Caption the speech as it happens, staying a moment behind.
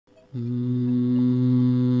Welcome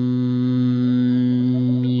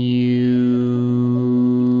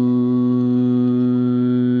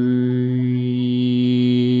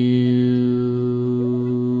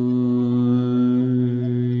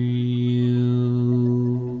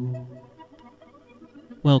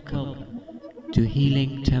to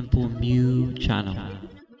Healing Temple Mu channel.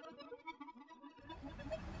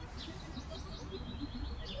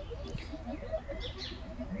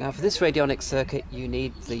 Now for this radionics circuit you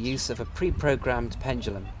need the use of a pre-programmed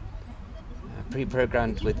pendulum,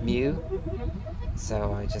 pre-programmed with mu.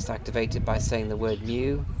 So I just activate it by saying the word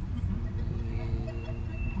mu.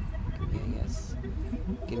 Give me a yes.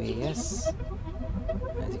 Give me a yes.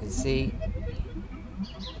 As you can see,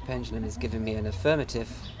 the pendulum is giving me an affirmative.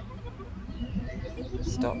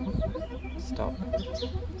 Stop, stop,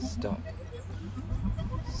 stop,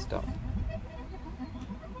 stop.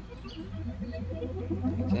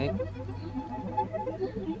 Okay.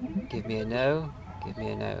 Give me a no, give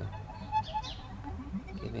me a no.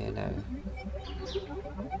 Give me a no.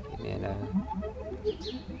 Give me a no.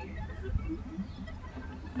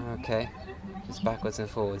 Okay. Just backwards and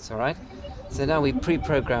forwards, alright? So now we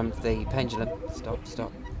pre-programmed the pendulum. Stop,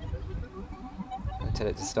 stop. I tell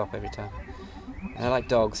it to stop every time. And I like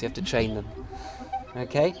dogs, you have to train them.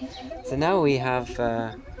 Okay? So now we have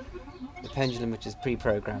the pendulum which is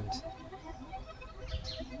pre-programmed.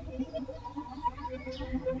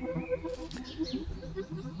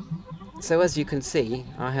 So as you can see,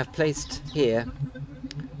 I have placed here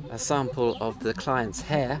a sample of the client's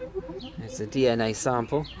hair. It's a DNA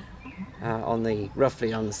sample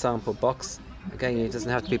roughly on the sample box. Again, it doesn't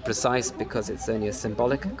have to be precise because it's only a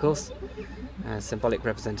symbolic, of course, symbolic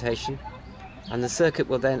representation. And the circuit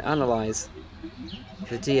will then analyze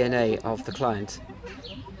the DNA of the client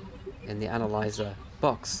in the analyzer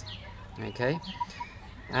box. Okay,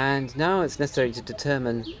 and now it's necessary to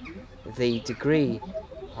determine the degree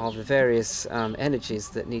of the various energies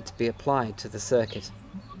that need to be applied to the circuit.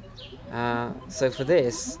 So for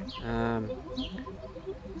this,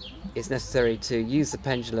 it's necessary to use the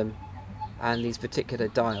pendulum and these particular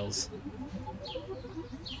dials.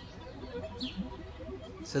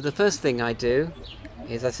 So the first thing I do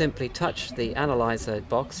is I simply touch the analyzer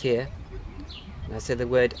box here and I say the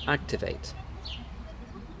word activate.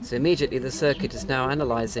 So immediately the circuit is now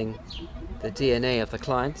analyzing the DNA of the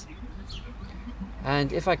client.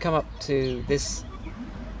 And if I come up to this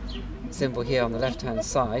symbol here on the left hand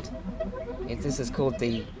side, this is called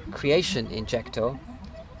the creation injector,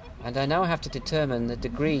 and I now have to determine the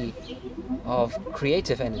degree of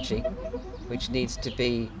creative energy which needs to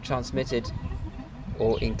be transmitted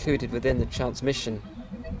or included within the transmission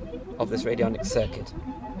of this radionic circuit.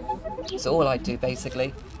 So all I do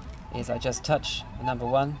basically is I just touch the number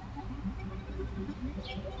 1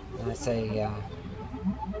 and I say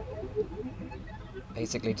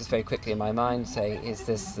basically just very quickly in my mind say, is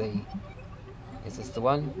this the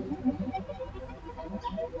one?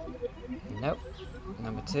 Nope.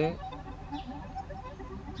 Number 2.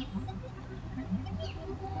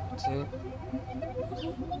 Number 2.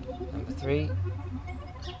 Number 3.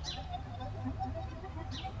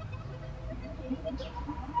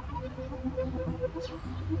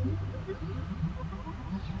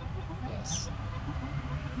 Yes.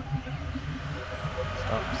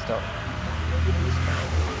 Stop, stop.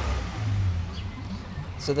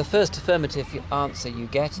 So the first affirmative answer you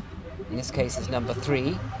get, in this case, is number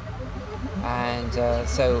 3, and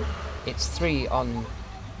so it's 3 on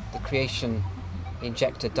the creation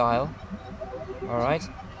injector dial. All right.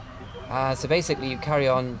 So basically, you carry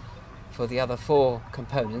on for the other 4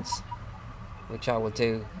 components, which I will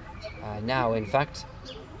do now, in fact,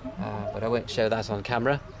 but I won't show that on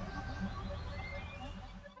camera.